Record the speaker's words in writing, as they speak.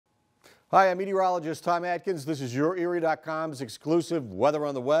Hi, I'm meteorologist Tom Atkins. This is YourErie.com's exclusive weather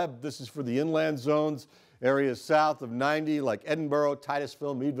on the web. This is for the inland zones, areas south of 90 like Edinburgh,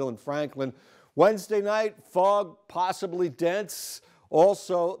 Titusville, Meadville, and Franklin. Wednesday night, fog possibly dense.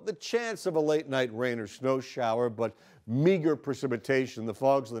 Also, the chance of a late night rain or snow shower, but meager precipitation. The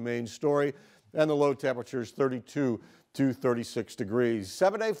fog's the main story, and the low temperature is 32 to 36 degrees.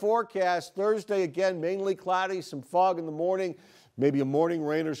 7-day forecast. Thursday, again, mainly cloudy, some fog in the morning. Maybe a morning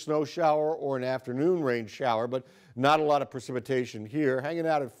rain or snow shower or an afternoon rain shower, but not a lot of precipitation here. Hanging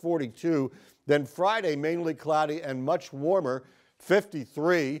out at 42. Then Friday, mainly cloudy and much warmer,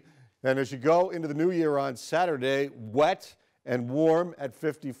 53. And as you go into the new year on Saturday, wet and warm at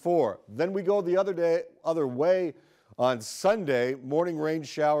 54. Then we go the other way on Sunday. Morning rain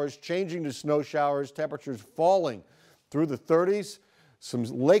showers changing to snow showers, temperatures falling through the 30s. Some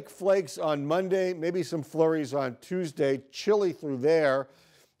lake flakes on Monday, maybe some flurries on Tuesday, chilly through there,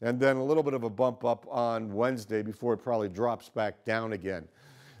 and then a little bit of a bump up on Wednesday before it probably drops back down again.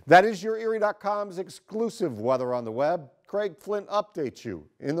 That is YourErie.com's exclusive weather on the web. Craig Flint updates you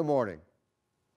in the morning.